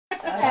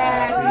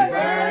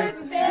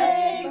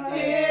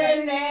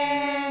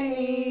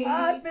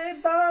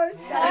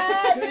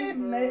Happy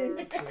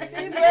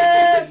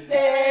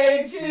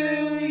birthday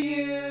to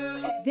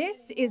you.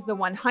 This is the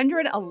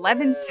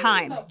 111th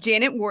time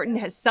Janet Wharton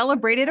has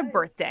celebrated a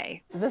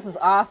birthday. This is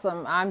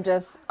awesome. I'm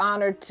just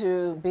honored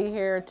to be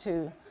here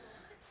to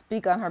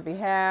speak on her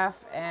behalf,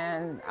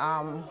 and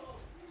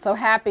so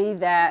happy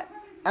that,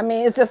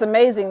 it's just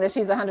amazing that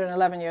she's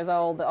 111 years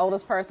old, the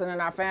oldest person in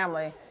our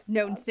family.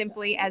 Known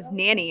simply as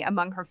Nanny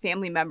among her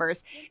family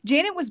members,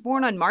 Janet was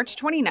born on March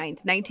 29,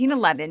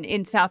 1911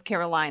 in South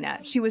Carolina.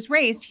 She was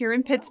raised here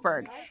in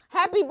Pittsburgh.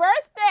 Happy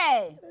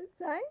birthday!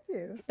 Thank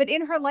you. But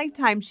in her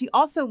lifetime, she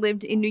also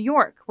lived in New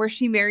York, where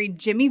she married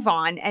Jimmy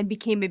Vaughn and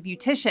became a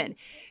beautician.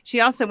 She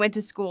also went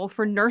to school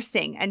for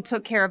nursing and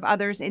took care of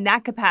others in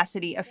that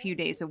capacity a few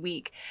days a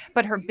week.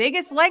 But her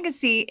biggest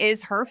legacy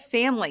is her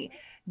family.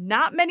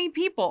 Not many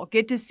people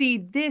get to see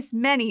this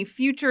many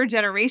future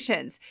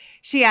generations.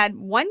 She had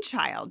one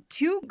child,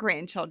 2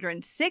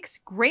 grandchildren, 6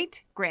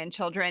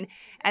 great-grandchildren,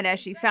 and as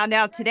she found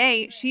out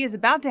today, she is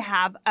about to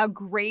have a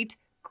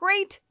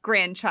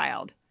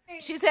great-great-grandchild.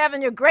 She's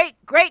having your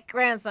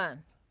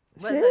great-great-grandson.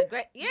 Was it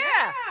great?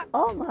 Yeah.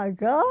 Oh my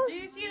God. Do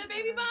you see the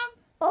baby bump?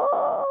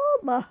 Oh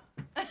my.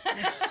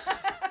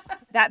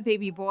 That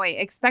baby boy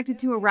expected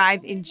to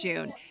arrive in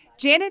June.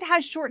 Janet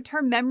has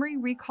short-term memory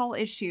recall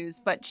issues,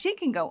 but she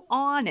can go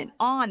on and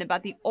on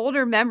about the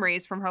older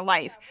memories from her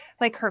life,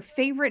 like her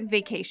favorite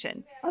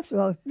vacation. That's the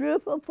most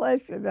beautiful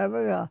place you've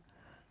ever gone.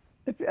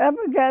 If you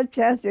ever get a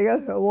chance to go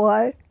to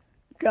Hawaii,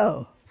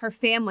 go. Her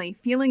family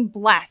feeling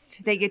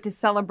blessed they get to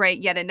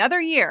celebrate yet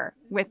another year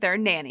with their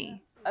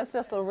nanny. It's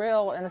just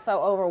surreal and it's so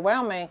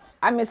overwhelming.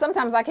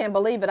 Sometimes I can't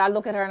believe it. I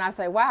look at her and I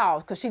say, wow,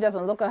 because she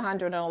doesn't look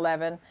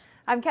 111.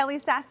 I'm Kelly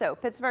Sasso,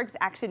 Pittsburgh's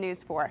Action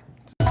News 4.